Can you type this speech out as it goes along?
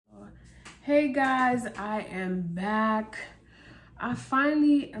Hey guys, I am back. I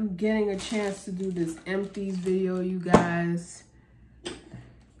finally am getting a chance to do this empties video, you guys.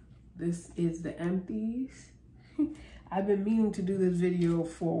 This is the empties. I've been meaning to do this video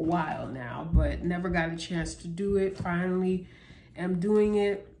for a while now, but never got a chance to do it. Finally am doing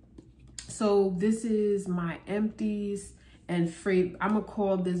it. So this is my empties and I'm gonna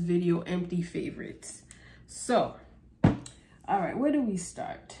call this video empty favorites. So, all right, where do we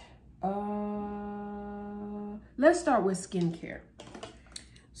start? Let's start with skincare.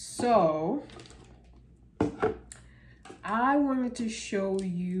 So I wanted to show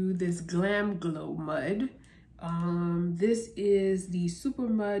you this Glam Glow mud. This is the Super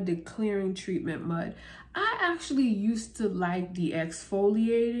Mud, the clearing treatment mud. I actually used to like the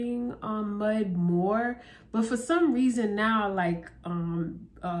exfoliating mud more, but for some reason now I like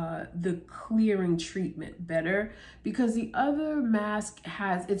the clearing treatment better, because the other mask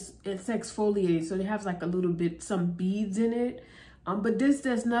has it's exfoliating, so it has like a little bit, some beads in it. But this,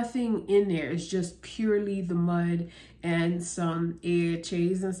 there's nothing in there. It's just purely the mud and some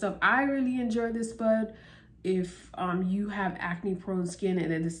AHAs and stuff. I really enjoy this mud. If you have acne prone skin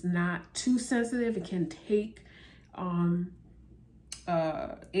and it is not too sensitive, it can take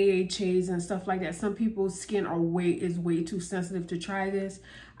AHAs and stuff like that. Some people's skin is way too sensitive to try this.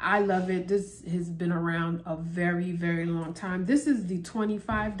 I love it. This has been around a very, very long time. This is the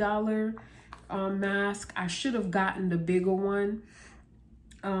 $25 mask. I should have gotten the bigger one.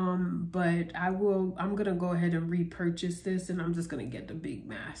 But I'm gonna go ahead and repurchase this, and I'm just gonna get the big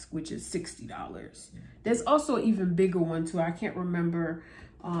mask, which is $60. There's also an even bigger one too. I can't remember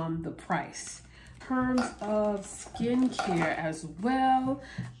the price. In terms of skincare as well,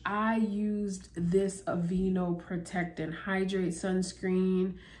 I used this VENMO Protect and Hydrate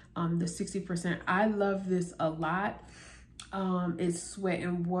sunscreen, the 60%. I love this a lot. It's sweat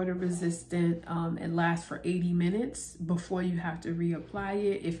and water resistant. It lasts for 80 minutes before you have to reapply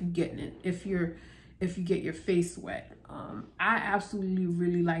it if you get your face wet. I absolutely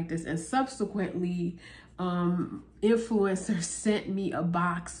really like this, and subsequently influencers sent me a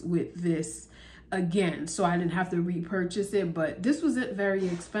box with this again, so I didn't have to repurchase it, but this wasn't very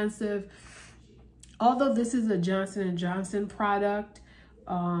expensive. Although this is a Johnson & Johnson product,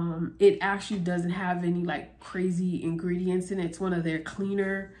 it actually doesn't have any like crazy ingredients in it. It's one of their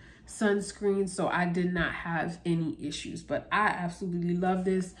cleaner sunscreens, so I did not have any issues. But I absolutely love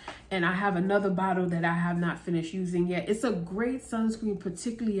this, and I have another bottle that I have not finished using yet. It's a great sunscreen,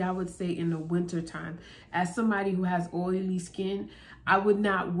 particularly I would say in the winter time. As somebody who has oily skin, I would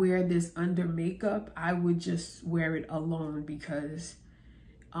not wear this under makeup. I would just wear it alone because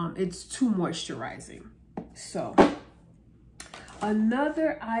it's too moisturizing. So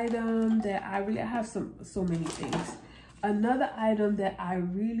another item that I have so many things. Another item that I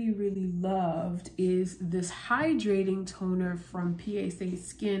really, really loved is this hydrating toner from PSA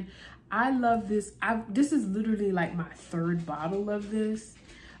Skin. I love this. This is literally like my third bottle of this.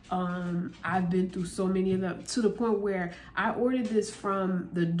 I've been through so many of them, to the point where I ordered this from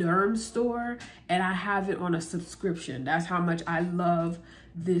the Derm store and I have it on a subscription. That's how much I love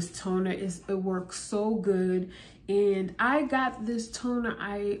this toner. It works so good. And I got this toner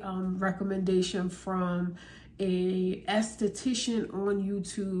recommendation from a esthetician on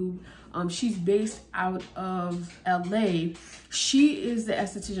YouTube. She's based out of LA. She is the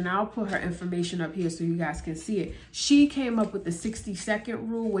esthetician. I'll put her information up here so you guys can see it. She came up with the 60-second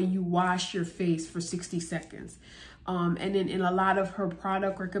rule, where you wash your face for 60 seconds. And then in a lot of her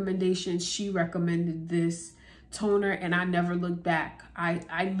product recommendations, she recommended this toner, and I never looked back.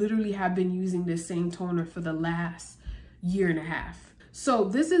 I literally have been using this same toner for the last year and a half. So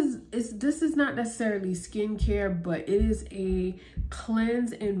this is not necessarily skincare, but it is a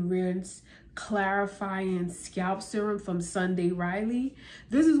cleanse and rinse clarifying scalp serum from Sunday Riley.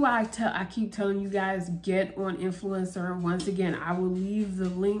 This is why I keep telling you guys, get on influencer. And once again, I will leave the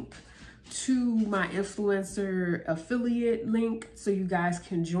link to my influencer affiliate link so you guys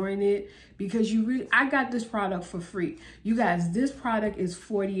can join it, because I got this product for free. You guys, this product is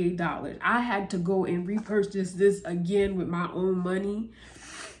 $48. I had to go and repurchase this again with my own money,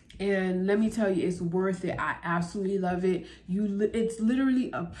 and let me tell you, it's worth it. I absolutely love it. It's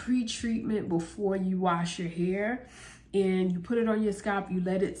literally a pre-treatment before you wash your hair, and you put it on your scalp. You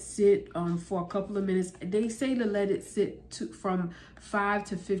let it sit for a couple of minutes. They say to let it sit from 5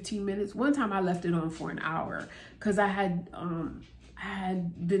 to 15 minutes. One time I left it on for an hour because I had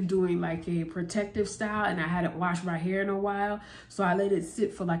been doing like a protective style and I hadn't washed my hair in a while. So I let it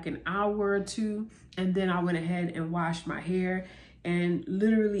sit for like an hour or two, and then I went ahead and washed my hair. and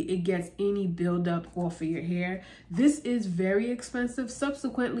literally it gets any buildup off of your hair. This is very expensive.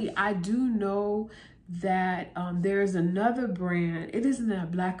 Subsequently, I do know that there's another brand. It isn't a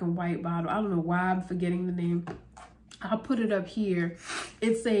black and white bottle. I don't know why I'm forgetting the name. I'll put it up here.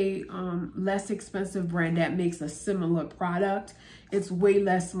 It's a less expensive brand that makes a similar product. It's way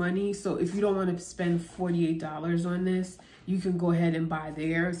less money. So if you don't want to spend $48 on this, you can go ahead and buy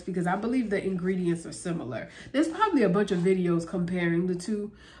theirs, because I believe the ingredients are similar. There's probably a bunch of videos comparing the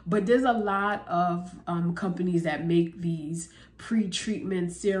two, but there's a lot of companies that make these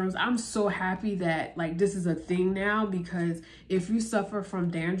pre-treatment serums. I'm so happy that like this is a thing now, because if you suffer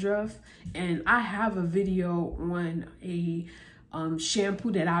from dandruff, and I have a video on a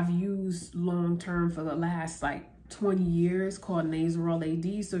shampoo that I've used long term for the last like 20 years called Nasal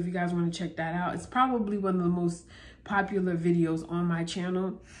AD. So if you guys want to check that out, it's probably one of the most popular videos on my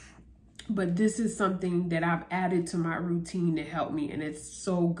channel. But this is something that I've added to my routine to help me, and it's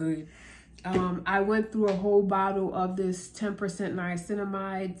so good. I went through a whole bottle of this 10%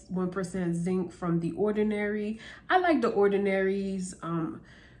 niacinamide, 1% zinc from The Ordinary. I like The Ordinary's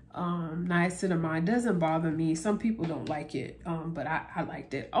niacinamide. Doesn't bother me. Some people don't like it, but I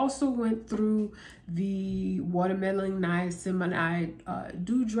liked it. Also went through the watermelon niacinamide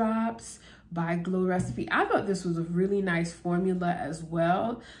dewdrops by Glow Recipe. I thought this was a really nice formula as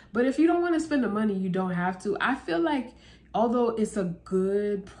well, but if you don't want to spend the money, you don't have to. I feel like although it's a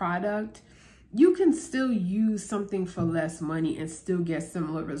good product, you can still use something for less money and still get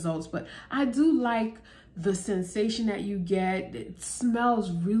similar results. But I do like the sensation that you get. It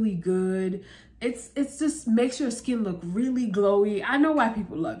smells really good. It's just makes your skin look really glowy. I know why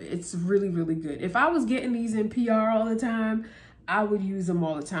people love it. It's really, really good. If I was getting these in PR all the time, I would use them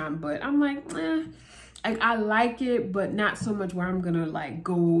all the time. But I'm like, I like it, but not so much where I'm gonna like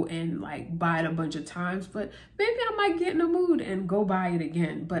go and like buy it a bunch of times. But maybe I might get in the mood and go buy it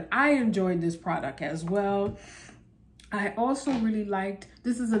again. But I enjoyed this product as well. I also really liked,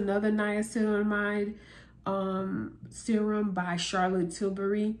 this is another niacinamide serum by Charlotte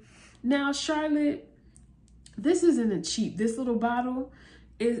Tilbury. Now Charlotte, this isn't a cheap, this little bottle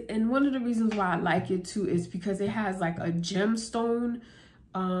is, and one of the reasons why I like it too is because it has like a gemstone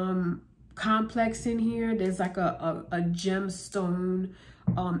complex in here. There's like a gemstone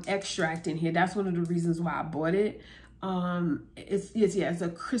extract in here. That's one of the reasons why I bought it. It's a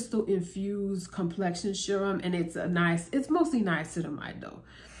crystal infused complexion serum, and it's mostly niacinamide though.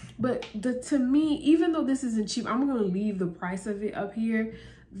 But to me, even though this isn't cheap, I'm gonna leave the price of it up here.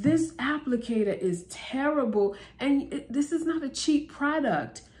 This applicator is terrible, and this is not a cheap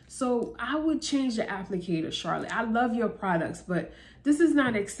product. So I would change the applicator, Charlotte. I love your products, but this is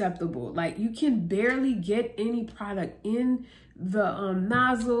not acceptable. Like, you can barely get any product in the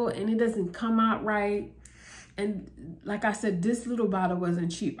nozzle, and it doesn't come out right. And like I said, this little bottle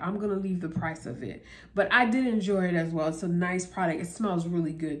wasn't cheap. I'm gonna leave the price of it, but I did enjoy it as well. It's a nice product. It smells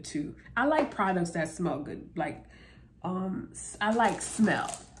really good too. I like products that smell good. Like, I like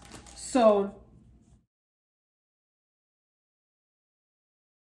smell. So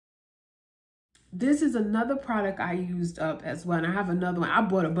this is another product I used up as well. And I have another one. I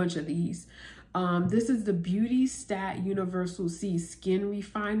bought a bunch of these. This is the Beauty Stat Universal C Skin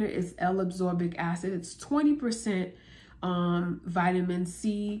Refiner. It's L-absorbic acid. It's 20% vitamin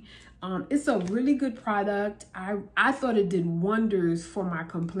C. It's a really good product. I thought it did wonders for my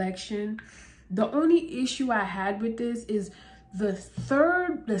complexion. The only issue I had with this is the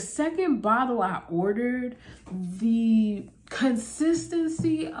second bottle I ordered, the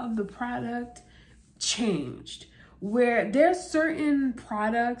consistency of the product changed. Where there's certain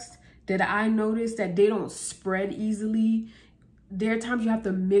products that I noticed that they don't spread easily. There are times you have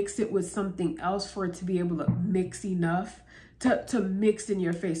to mix it with something else for it to be able to mix enough to mix in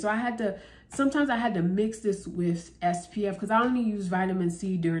your face. So sometimes I had to mix this with SPF because I only use vitamin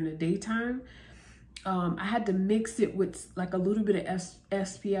C during the daytime. I had to mix it with like a little bit of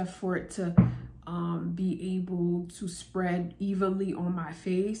SPF for it to be able to spread evenly on my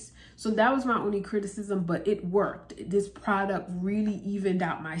face. So that was my only criticism, but it worked. This product really evened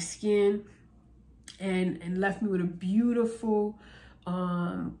out my skin and left me with a beautiful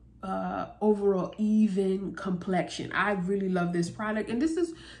overall even complexion. I really love this product. And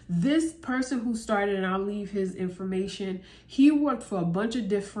this person who started, and I'll leave his information, he worked for a bunch of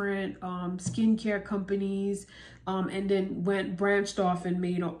different skincare companies, and then branched off and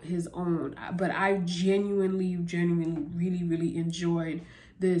made his own. But I genuinely really enjoyed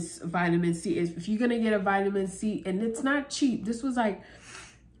this vitamin C. If you're gonna get a vitamin C, and it's not cheap, this was like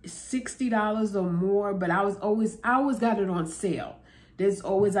 $60 or more, but I always got it on sale. There's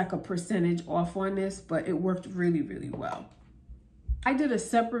always like a percentage off on this, but it worked really well. I did a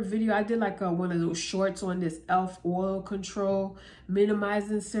separate video. I did like one of those shorts on this e.l.f. oil control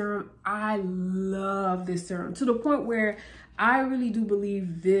minimizing serum. I love this serum to the point where I really do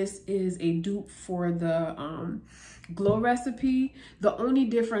believe this is a dupe for the Glow Recipe. The only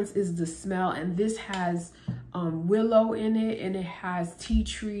difference is the smell, and this has willow in it, and it has tea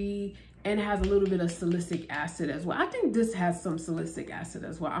tree, and it has a little bit of salicylic acid as well. I think this has some salicylic acid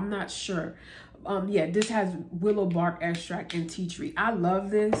as well. I'm not sure. Yeah, this has willow bark extract and tea tree. I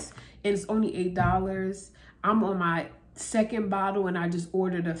love this, and it's only $8. I'm on my second bottle, and I just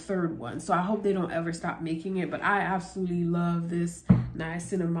ordered a third one, so I hope they don't ever stop making it. But I absolutely love this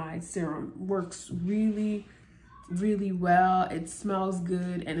niacinamide serum. Works really, really well. It smells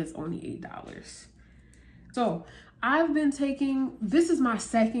good, and it's only $8. So I've been taking, this is my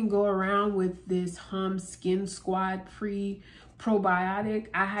second go around with this Skin Squad probiotic.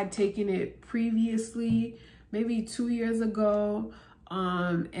 I had taken it previously, maybe 2 years ago,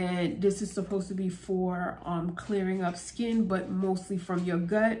 and this is supposed to be for clearing up skin, but mostly from your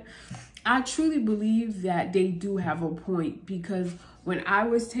gut. I truly believe that they do have a point, because when I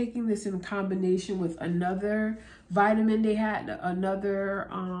was taking this in combination with another vitamin, they had another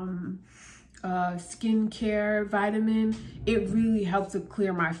skincare vitamin, it really helped to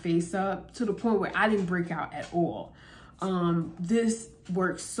clear my face up to the point where I didn't break out at all. This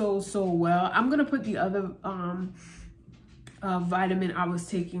works so well. I'm gonna put the other vitamin I was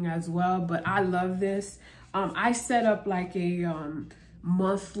taking as well, but I love this. I set up like a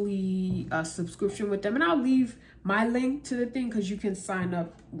monthly subscription with them, and I'll leave my link to the thing because you can sign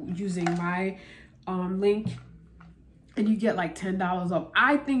up using my link, and you get like $10 off.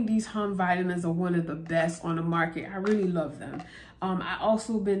 I think these vitamins are one of the best on the market. I really love them. I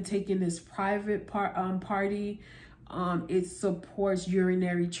also been taking this private party. It supports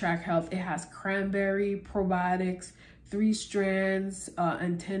urinary tract health. It has cranberry, probiotics, 3 strands,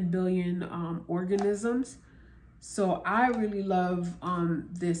 and 10 billion organisms. So I really love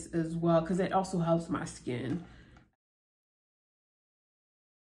this as well, because it also helps my skin.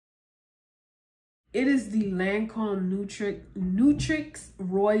 It is the Lancome Nutrix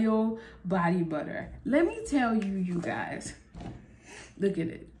Royal Body Butter. Let me tell you, you guys, look at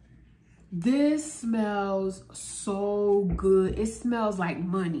it. This smells so good. It smells like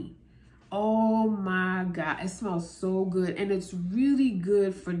money. Oh my God, it smells so good. And it's really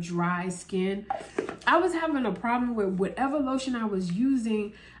good for dry skin. I was having a problem with whatever lotion I was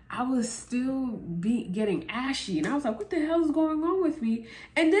using, I was still getting ashy. And I was like, what the hell is going on with me?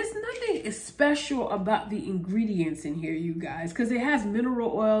 And there's nothing special about the ingredients in here, you guys, because it has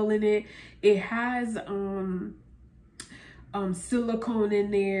mineral oil in it. It has silicone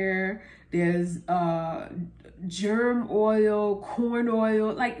in there. There's germ oil, corn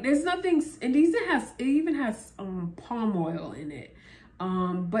oil, like there's nothing, and it even has palm oil in it.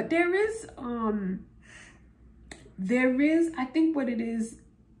 But there is I think what it is,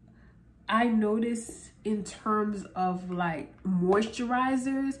 I notice in terms of like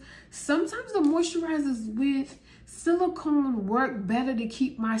moisturizers, sometimes the moisturizers with silicone work better to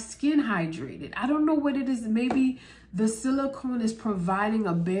keep my skin hydrated. I don't know what it is. Maybe the silicone is providing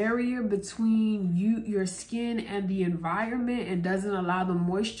a barrier between your skin and the environment and doesn't allow the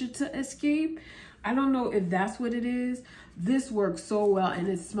moisture to escape. I don't know if that's what it is. This works so well and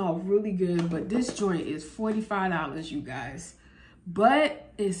it smells really good, but this joint is $45, you guys.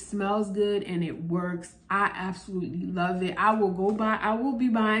 But it smells good and it works. I absolutely love it. I will be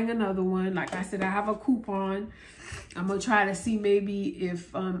buying another one. Like I said, I have a coupon. I'm gonna try to see maybe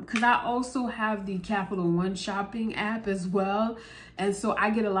if because I also have the Capital One shopping app as well, and so I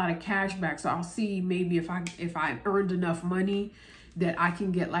get a lot of cash back. So I'll see maybe if I earned enough money that I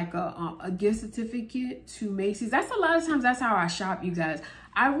can get like a gift certificate to Macy's. That's a lot of times that's how I shop, you guys.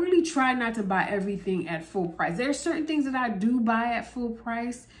 I really try not to buy everything at full price. There are certain things that I do buy at full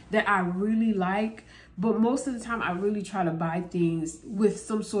price that I really like, but most of the time I really try to buy things with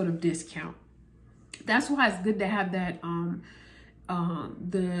some sort of discount. That's why it's good to have that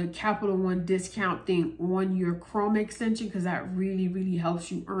the Capital One discount thing on your Chrome extension, because that really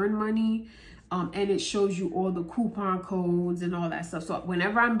helps you earn money. And it shows you all the coupon codes and all that stuff. So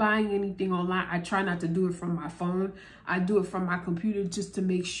whenever I'm buying anything online, I try not to do it from my phone. I do it from my computer just to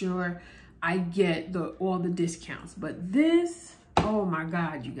make sure I get all the discounts. But this, oh my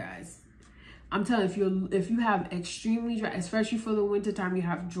God, you guys. I'm telling you, if you have extremely dry, especially for the winter time, you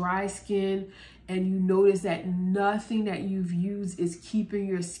have dry skin and you notice that nothing that you've used is keeping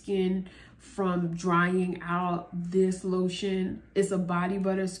your skin from drying out, this lotion, it's a body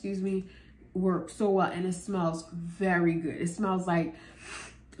butter, excuse me, works so well, and it smells very good. It smells like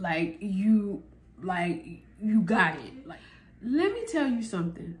you got it. Like let me tell you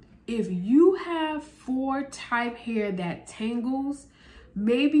something. If you have 4 type hair that tangles,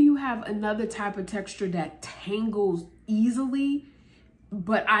 maybe you have another type of texture that tangles easily.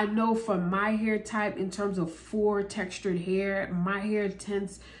 But I know for my hair type, in terms of 4 textured hair, my hair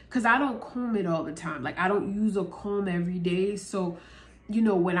tends, because I don't comb it all the time. Like, I don't use a comb every day. So, you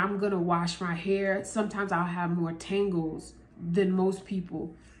know, when I'm going to wash my hair, sometimes I'll have more tangles than most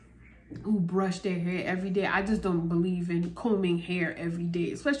people who brush their hair every day. I just don't believe in combing hair every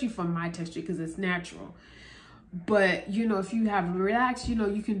day, especially for my texture, because it's natural. But, you know, if you have relaxed, you know,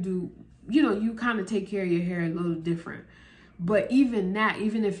 you can do, you know, you kind of take care of your hair a little different. But even that,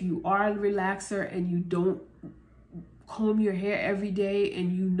 even if you are a relaxer and you don't comb your hair every day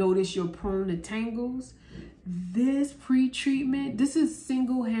and you notice you're prone to tangles, this pre-treatment, this is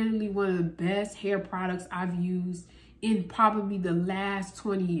single-handedly one of the best hair products I've used in probably the last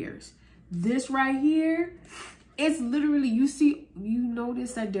 20 years. This right here, it's literally, you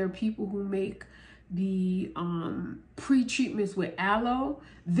notice that there are people who make the pre-treatments with aloe.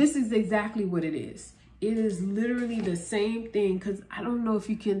 This is exactly what it is. It is literally the same thing, because I don't know if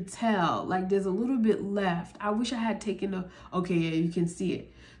you can tell, like there's a little bit left. I wish I had taken a, okay, yeah, you can see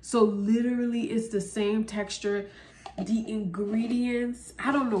it. So literally it's the same texture. The ingredients,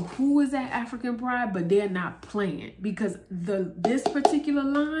 I don't know who is at African Pride, but they're not playing, because this particular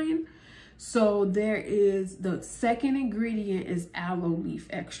line, so there is, the second ingredient is aloe leaf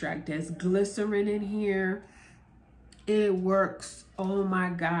extract. There's glycerin in here. It works. Oh my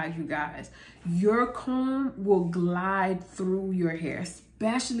God, you guys. Your comb will glide through your hair,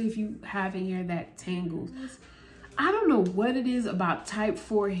 especially if you have hair that tangles. I don't know what it is about type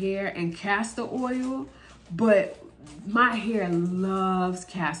 4 hair and castor oil, but my hair loves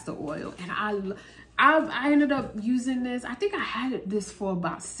castor oil. And I ended up using this. I think I had this for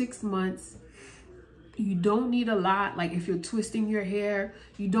about 6 months. You don't need a lot. Like if you're twisting your hair,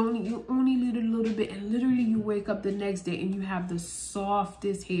 you only need a little bit, and literally you wake up the next day and you have the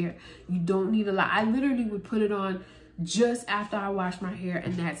softest hair. You don't need a lot. I literally would put it on just after I wash my hair,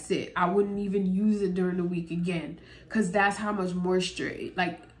 and that's it. I wouldn't even use it during the week again, because that's how much moisture,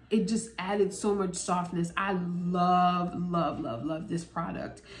 like it just added so much softness. I love, love, love, love this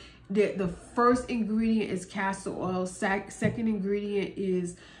product. The first ingredient is castor oil. Second ingredient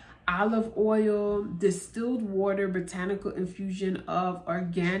is olive oil, distilled water, botanical infusion of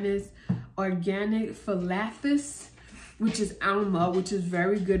organic phalathis, which is alma, which is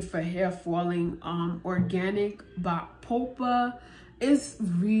very good for hair falling. Organic bacopa is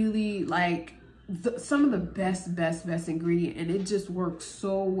really like some of the best ingredient, and it just works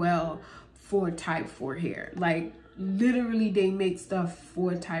so well for type 4 hair. Like literally they make stuff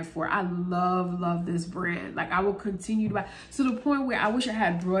for type 4. I love this brand. Like I will continue to buy, to the point where I wish I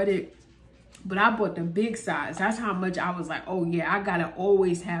had brought it, but I bought the big size. That's how much I was like, oh yeah, I gotta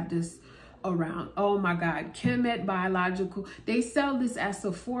always have this around. Oh my God, Chemet Biological. They sell this at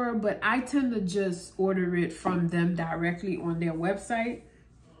Sephora, but I tend to just order it from them directly on their website.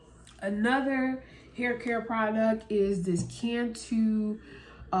 Another hair care product is this Cantu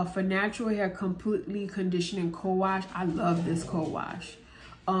for natural hair completely conditioning co-wash. I love this co-wash.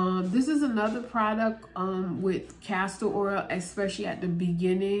 This is another product with castor oil, especially at the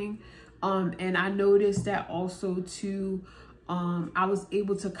beginning. And I noticed that also too, I was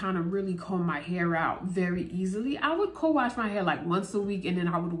able to kind of really comb my hair out very easily. I would co-wash my hair like once a week, and then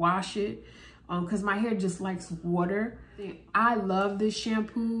I would wash it because my hair just likes water. I love this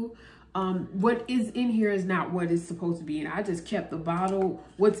shampoo. What is in here is not what it's supposed to be, and I just kept the bottle.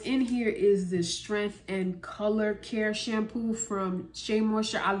 What's in here is this Strength and Color Care shampoo from Shea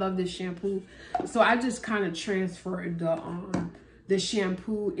Moisture. I love this shampoo, so I just kind of transferred the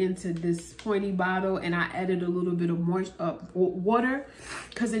shampoo into this pointy bottle, and I added a little bit of water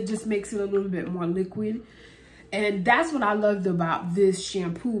because it just makes it a little bit more liquid. And that's what I loved about this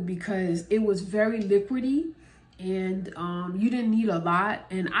shampoo, because it was very liquidy. And you didn't need a lot,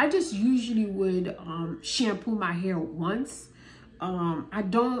 and I just usually would shampoo my hair once. I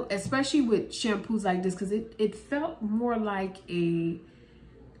don't, especially with shampoos like this, because it felt more like a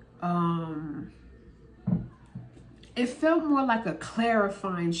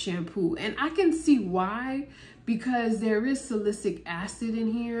clarifying shampoo, and I can see why, because there is salicylic acid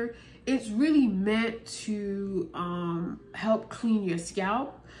in here. It's really meant to help clean your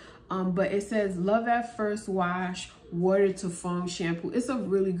scalp. But it says Love at First Wash Water to Foam Shampoo. It's a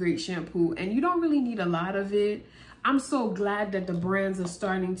really great shampoo, and you don't really need a lot of it. I'm so glad that the brands are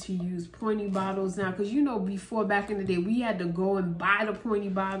starting to use pointy bottles now, because you know, before, back in the day, we had to go and buy the pointy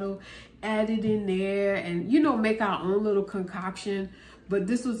bottle, add it in there, and you know, make our own little concoction. but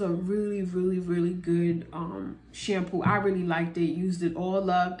this was a really, really, really good shampoo. I really liked it, used it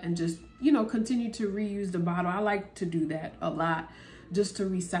all up, and just, you know, continue to reuse the bottle. I like to do that a lot, just to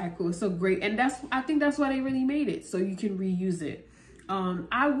recycle. It's so great. And I think that's why they really made it, so you can reuse it.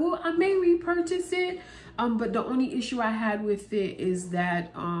 I may repurchase it, but the only issue I had with it is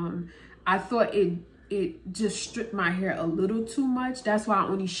that I thought it just stripped my hair a little too much. That's why I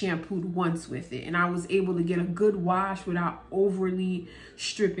only shampooed once with it, and I was able to get a good wash without overly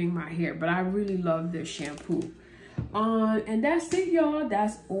stripping my hair. But I really love this shampoo. And that's it, y'all.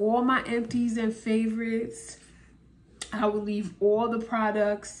 That's all my empties and favorites. I will leave all the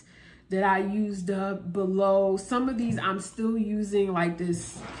products that I used up below. Some of these I'm still using, like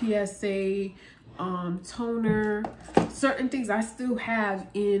this PSA toner. Certain things I still have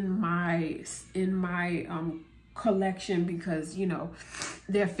in my collection because, you know,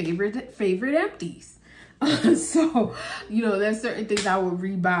 they're favorite empties. So, you know, there's certain things I will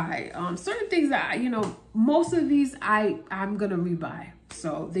rebuy. Certain things that, you know, most of these I'm gonna rebuy.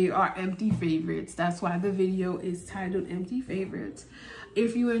 So they are empty favorites. That's why the video is titled Empty Favorites.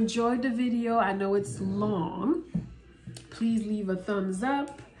 If you enjoyed the video, I know it's long, please leave a thumbs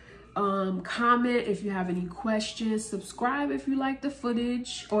up, comment if you have any questions, subscribe if you like the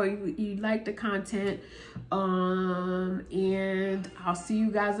footage or you like the content, and I'll see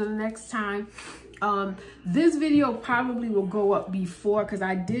you guys on the next time. This video probably will go up before, because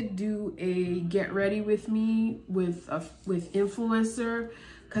I did do a get ready with me with influencer,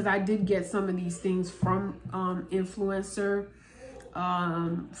 because I did get some of these things from influencer,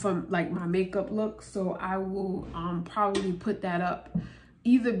 from like my makeup look. So I will probably put that up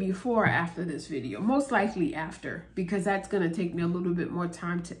either before or after this video, most likely after, because that's gonna take me a little bit more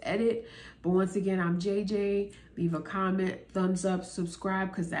time to edit. But once again, I'm JJ. Leave a comment, thumbs up, subscribe,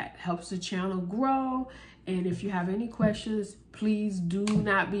 because that helps the channel grow. And if you have any questions, please do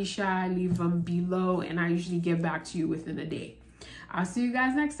not be shy, leave them below, and I usually get back to you within a day. I'll see you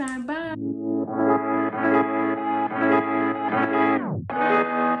guys next time. Bye.